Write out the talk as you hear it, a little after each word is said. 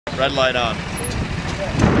Red light on.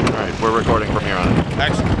 Alright, we're recording from here on.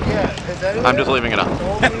 Action. I'm just leaving it on.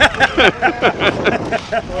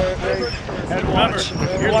 And watch,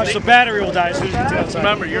 the battery will die as soon as you get outside.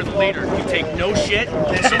 Remember, you're the leader. You take no shit.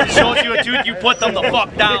 If someone shows you a tooth, you put them the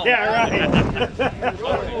fuck down. Yeah, right.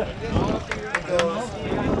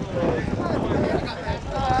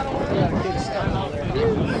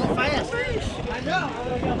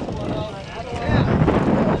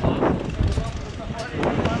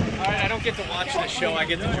 I don't get to watch the show. I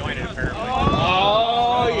get to join it apparently.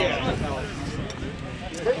 Oh yeah.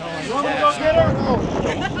 You want me to go get her?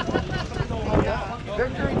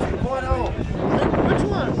 Victory 2.0. Which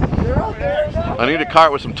one? They're out there. I need a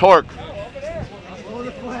cart with some torque.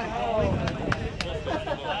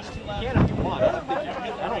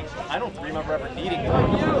 I don't remember ever needing it.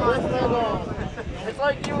 It's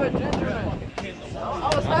like you and Ginger.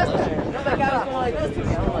 I was fast there. That guy was going like this to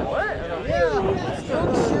me. I'm like, what? Yeah.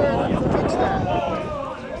 Fix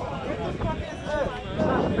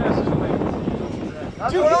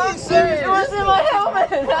that. Dude, what I'm saying. It was in my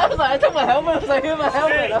helmet. I was like, I took my helmet. I was like, in my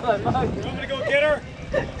helmet. I'm like, fuck. You want me to go get her?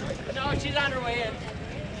 No, she's on her way in.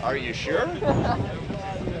 Are you sure?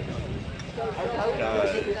 I don't know,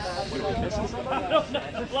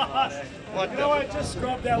 I'm lost. You know what? Just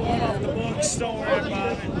scrub that one off the books. Don't worry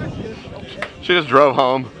about it. She just drove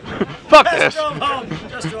home. Fuck this. Just drove home.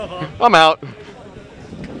 Just drove home. I'm out.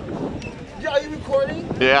 Yeah, are you recording?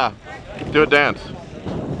 Yeah. Do a dance.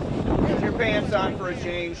 Get your pants on for a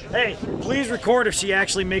change. Hey, please record if she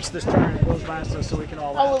actually makes this turn and goes past us so we can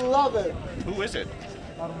all I laugh. would love it. Who is it?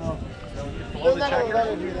 I don't know. They're not going to let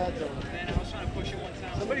her do that, though.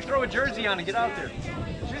 Somebody throw a jersey on and get out there.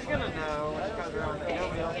 She's going to know.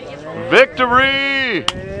 Victory!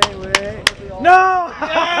 Wait. No!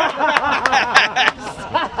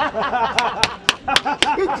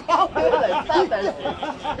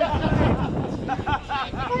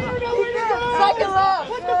 Second lap.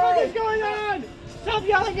 What the fuck is going on? Stop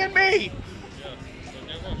yelling at me!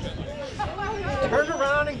 Turn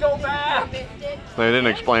around and go back! They didn't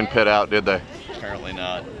explain pit out, did they? Apparently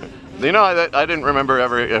not. You know, I didn't remember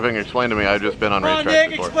ever having explained to me. I've just been on racetracks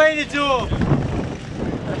before. Explain it to him!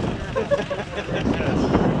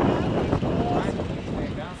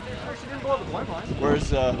 Where's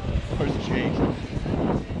the change?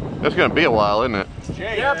 It's gonna be a while, isn't it?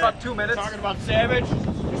 Jay, yeah, about 2 minutes. Talking about Savage.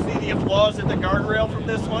 You see the applause at the guardrail from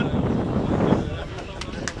this one?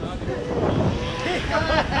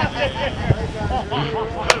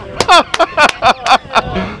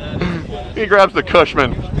 He grabs the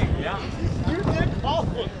Cushman.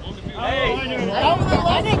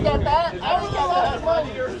 I didn't get that.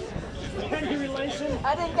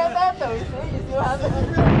 I didn't get that though. You see what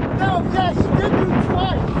happened? No, yeah, you did do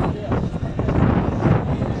twice.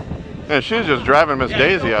 Yeah, she was just driving Miss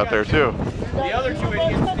Daisy out there too. The other two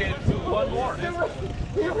idiots did one more.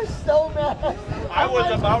 He was so mad. I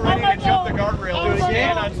was about ready to jump the guardrail, do it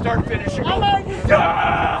again, I'd start finishing. I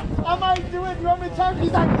might do it. You want me to talk?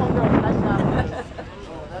 He's like, oh no, I got it.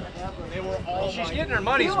 She's getting her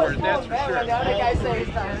money's worth, that's for sure. The other guy said his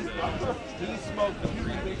time. He smoked the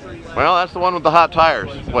 3 victories. Well, that's the one with the hot tires.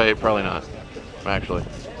 Wait, probably not. Actually.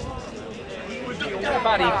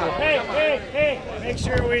 About equal. Hey, make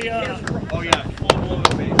sure we, Oh yeah, full blown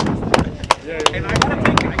face. And I gotta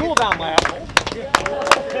take the cool down lap.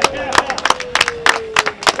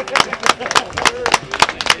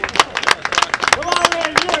 Come on, man,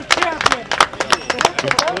 you're a champion.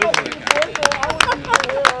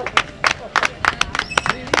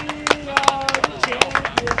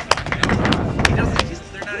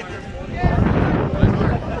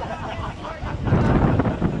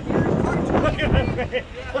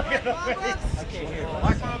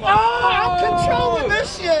 Oh, I'm controlling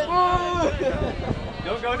this shit.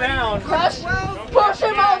 Don't go down. Push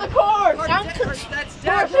him out of the course. That's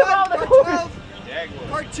Push him out of the course.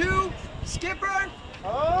 Part 2, Skipper.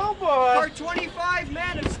 Oh boy. Part 25,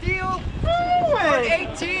 Man of Steel. Part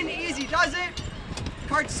 18, Easy Does It.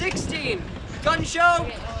 Part 16, Gun Show.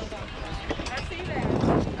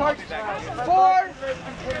 Part 4,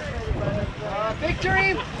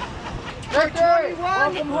 Victory. Part 21,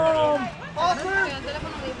 Welcome home. Offer.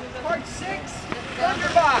 Part 6,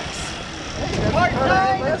 Thunderbox. Part 9.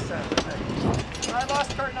 I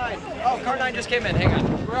lost cart 9. Oh, cart 9 just came in. Hang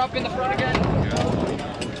on. We're up in the front again.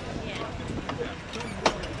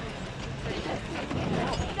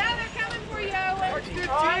 Part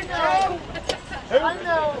 15, Joe. I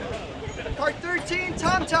know. Part 13,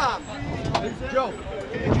 Tom Tom. Joe.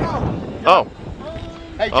 Oh.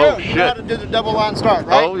 Hey Joe, Oh, you shit. know how to do the double line start,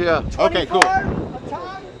 right? Oh yeah. Okay, cool.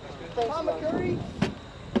 Tom McCurry.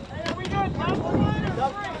 Hey, are we good, Tom?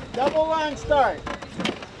 Double line start.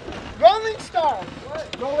 Rolling start.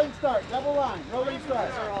 Rolling start. Double line. Rolling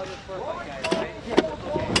start.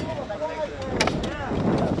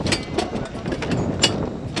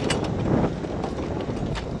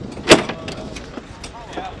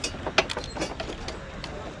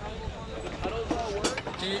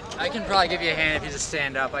 I can probably give you a hand if you just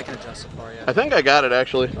stand up. I can adjust it for you. I think I got it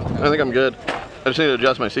actually. I think I'm good. I just need to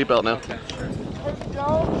adjust my seatbelt now. Okay, sure. Hey,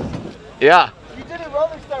 Joe, Yeah. you did a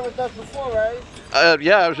rolling start with us before, right?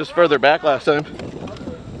 Yeah, I was just further back last time.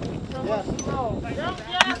 Yes.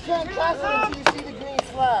 You can't pass it until you see the green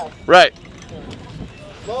flag. Right.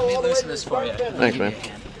 Let me loosen this for you. Thanks, man.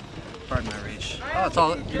 Pardon my reach. Oh, it's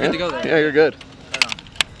all. You're good to go there. Yeah, you're good. Right on.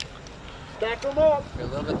 Stack them up. You're a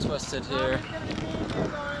little bit twisted here.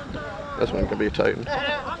 This one can be tightened.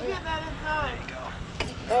 I'm getting that inside.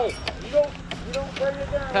 Hey, you don't bring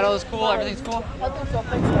it down. Pedal is cool. Everything's cool. I think so.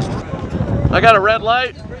 Thanks. I got a red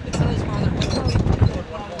light.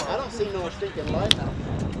 I don't see no stinking light.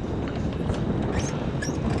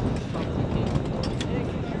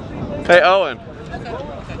 Hey, Owen.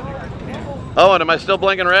 Owen, am I still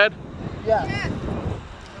blinking red? Yeah.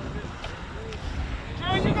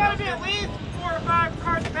 Joe, you gotta be at least 4 or 5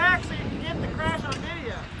 cars back so you can get the crash on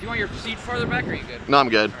video. Do you want your seat farther back or are you good? No, I'm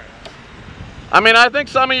good. I mean, I think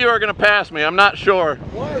some of you are going to pass me. I'm not sure.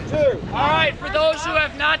 1 or 2. All right, for those who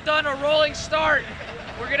have not done a rolling start,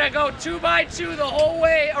 we're gonna go 2 by 2 the whole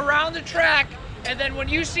way around the track, and then when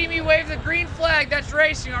you see me wave the green flag, that's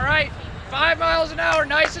racing, all right? 5 miles an hour,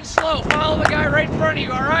 nice and slow. Follow the guy right in front of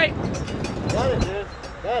you, all right? Got it, man.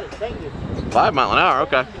 Got it. Thank you. 5 mile an hour,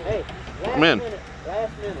 okay. Hey, last I'm in. minute.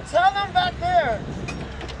 Last minute. Tell them back there.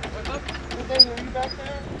 Good thing, were you back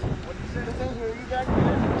there? Good thing, were you back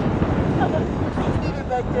there? Leave it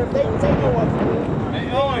back there. They know what to do. Hey,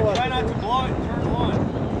 Owen, try not to blow it in turn 1.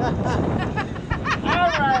 All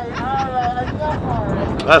right. Enough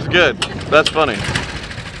already. That's good. That's funny.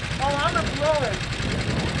 Oh, I'm a blower.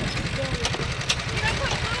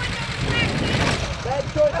 Bad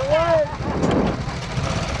choice of words.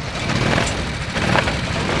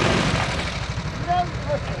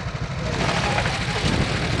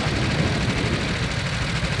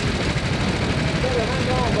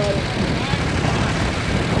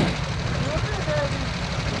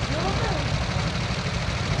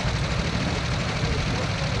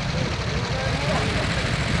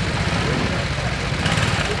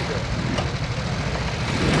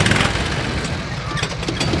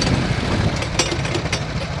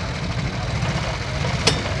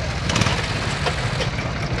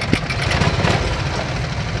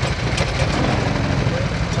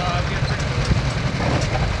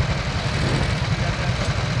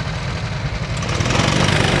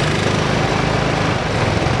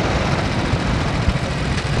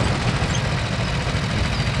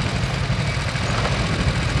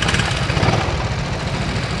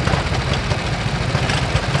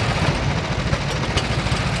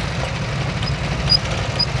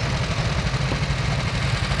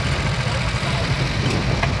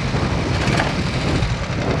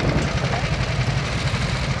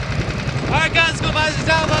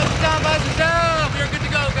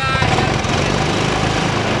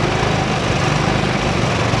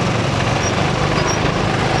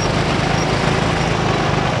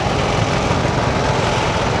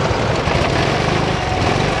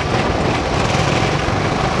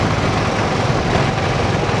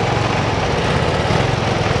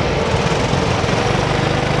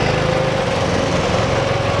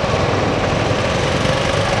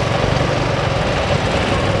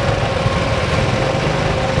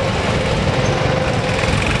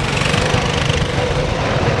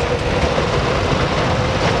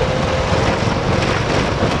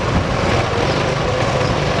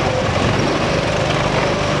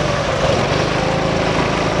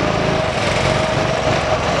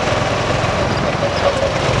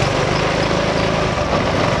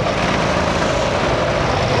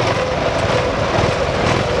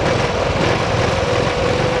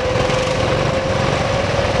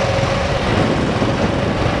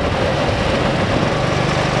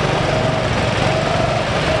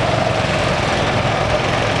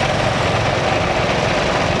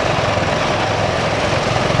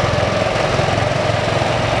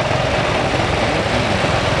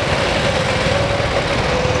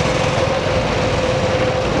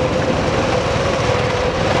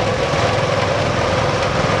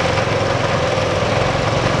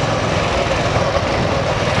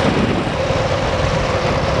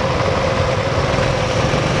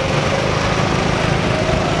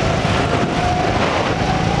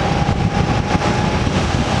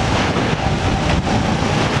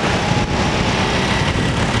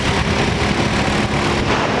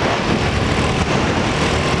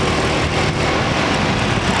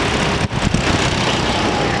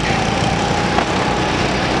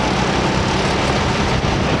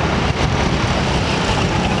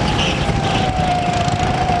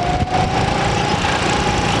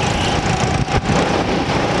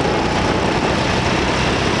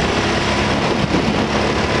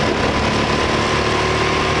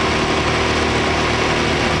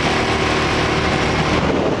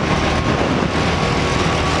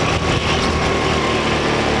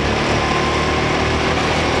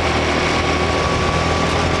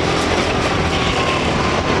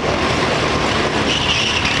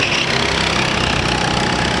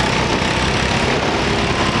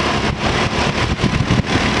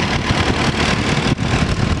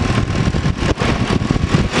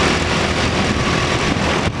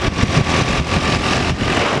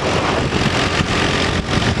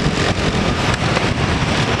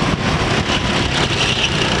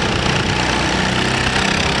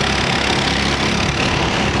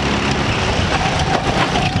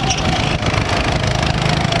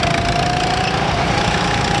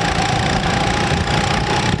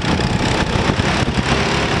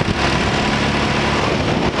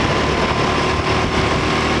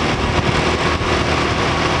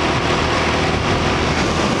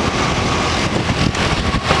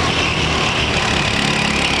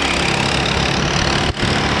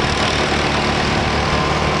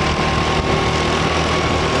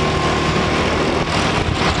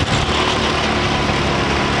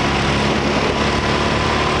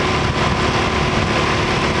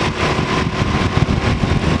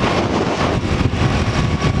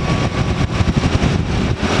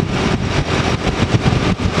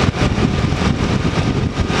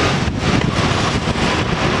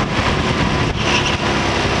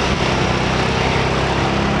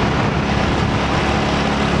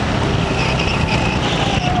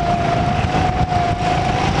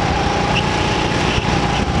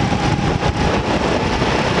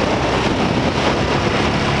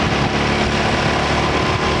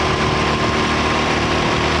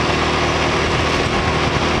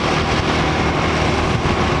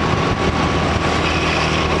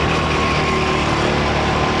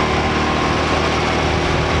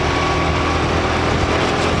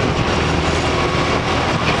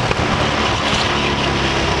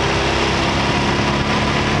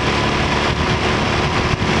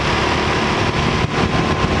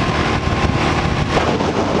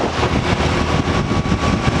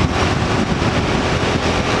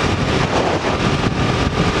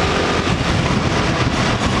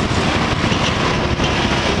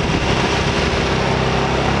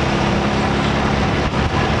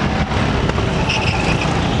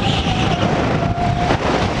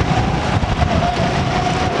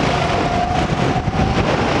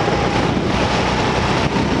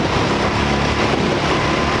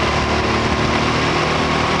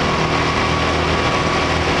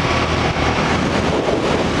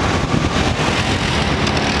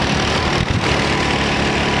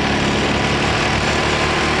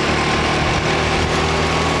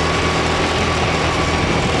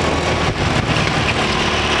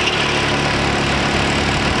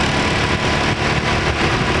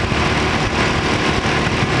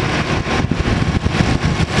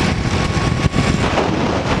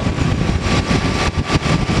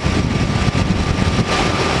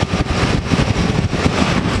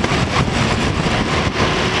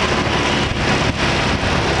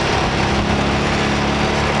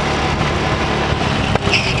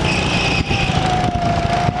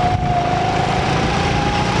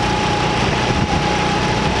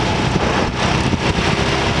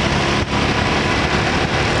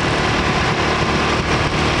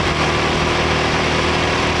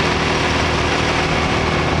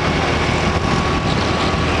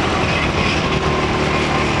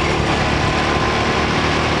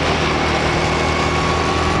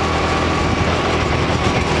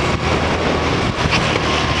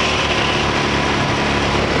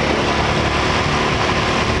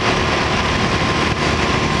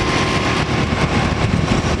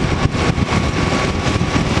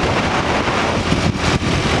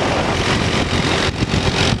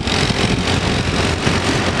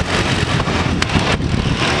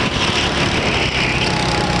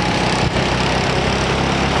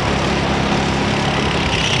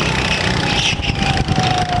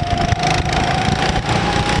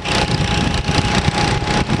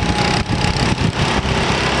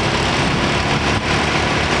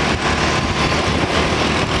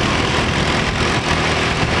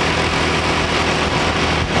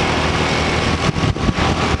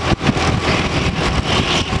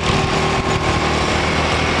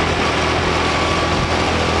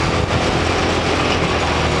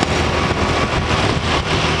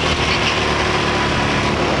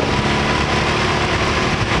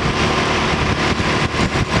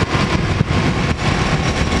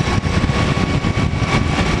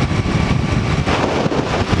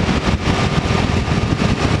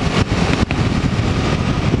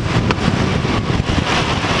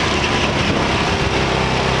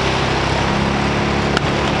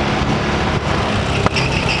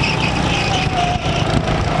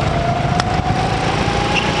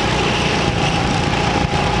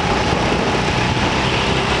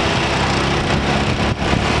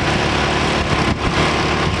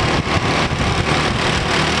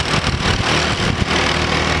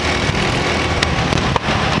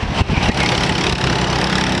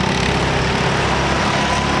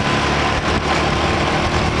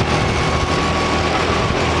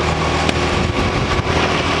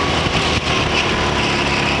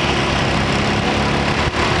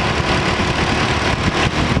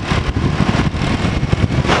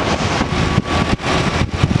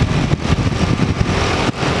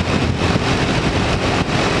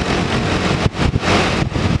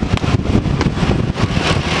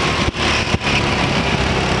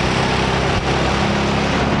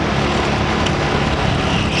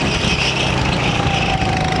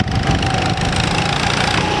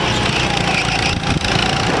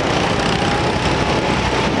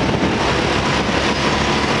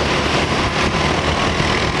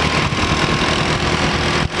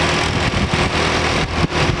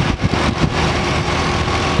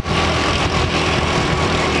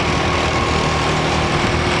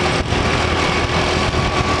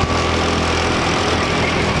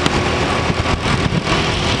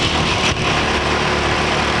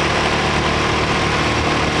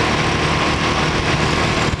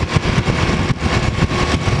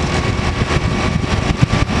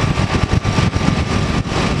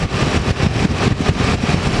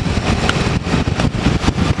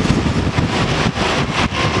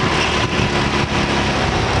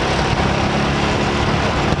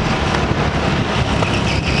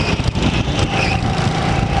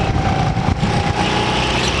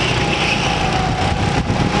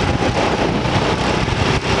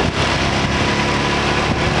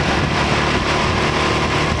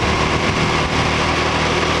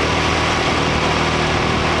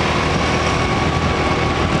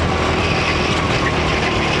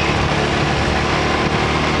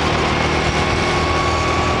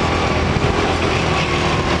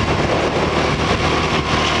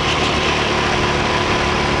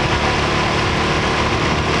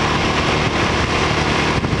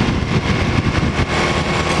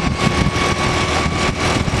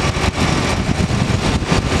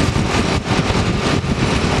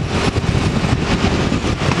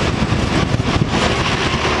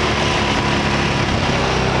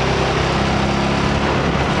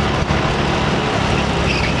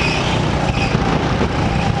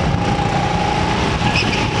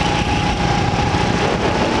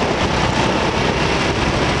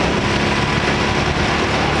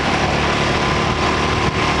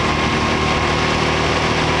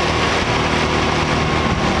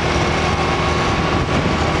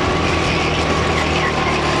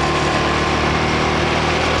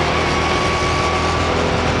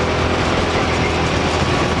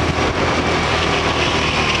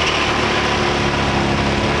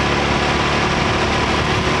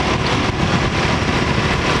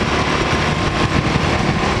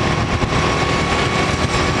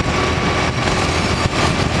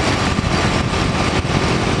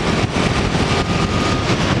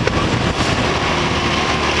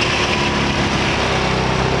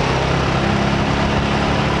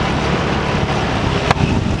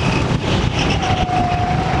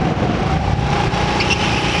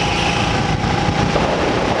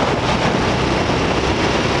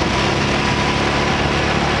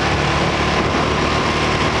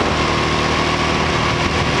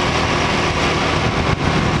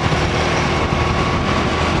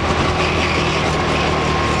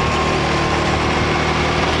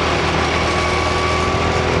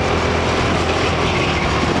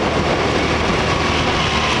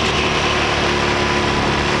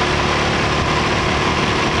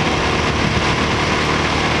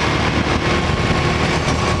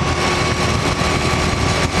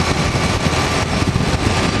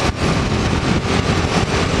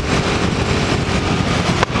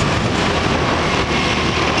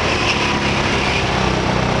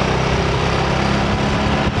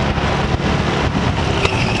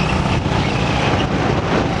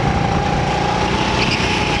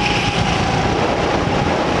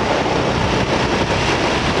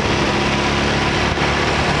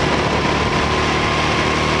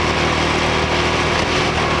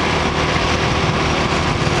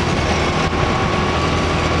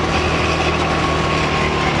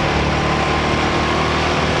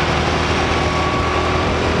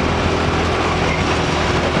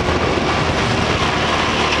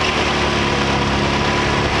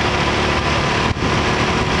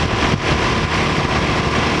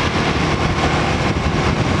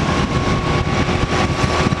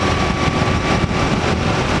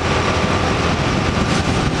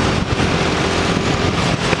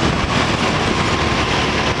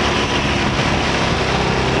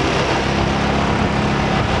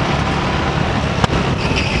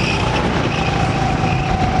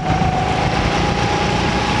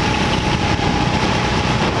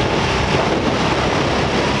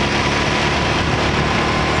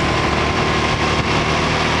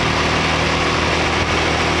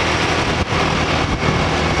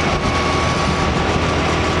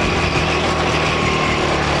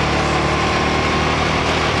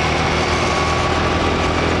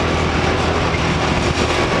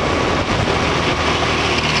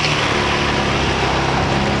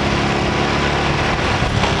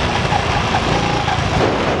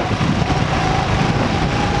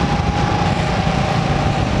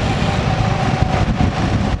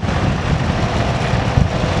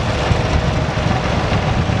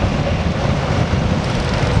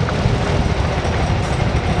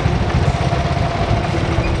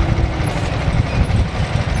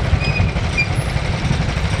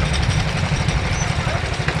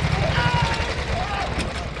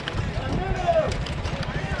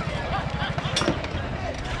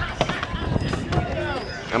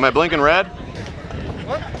 Am I blinking red?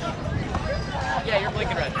 What? Yeah, you're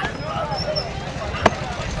blinking red.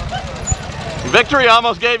 Victory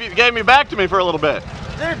almost gave me back to me for a little bit.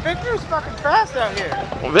 Dude, Victor's fucking fast out here.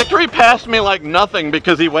 Well, Victory passed me like nothing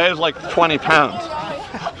because he weighs like 20 pounds.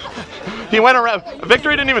 He went around.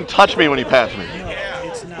 Victory didn't even touch me when he passed me.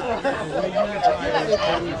 It's not.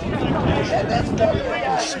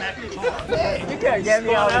 You can't get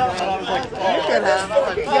me out of there.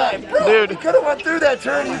 Dude, You could have went through that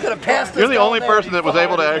turn. You could have passed. you're the only person that was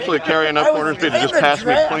able to actually carry enough corner speed to just pass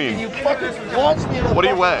me clean. You fucking launched me. What do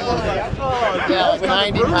you weigh? Yeah,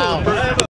 90 pounds.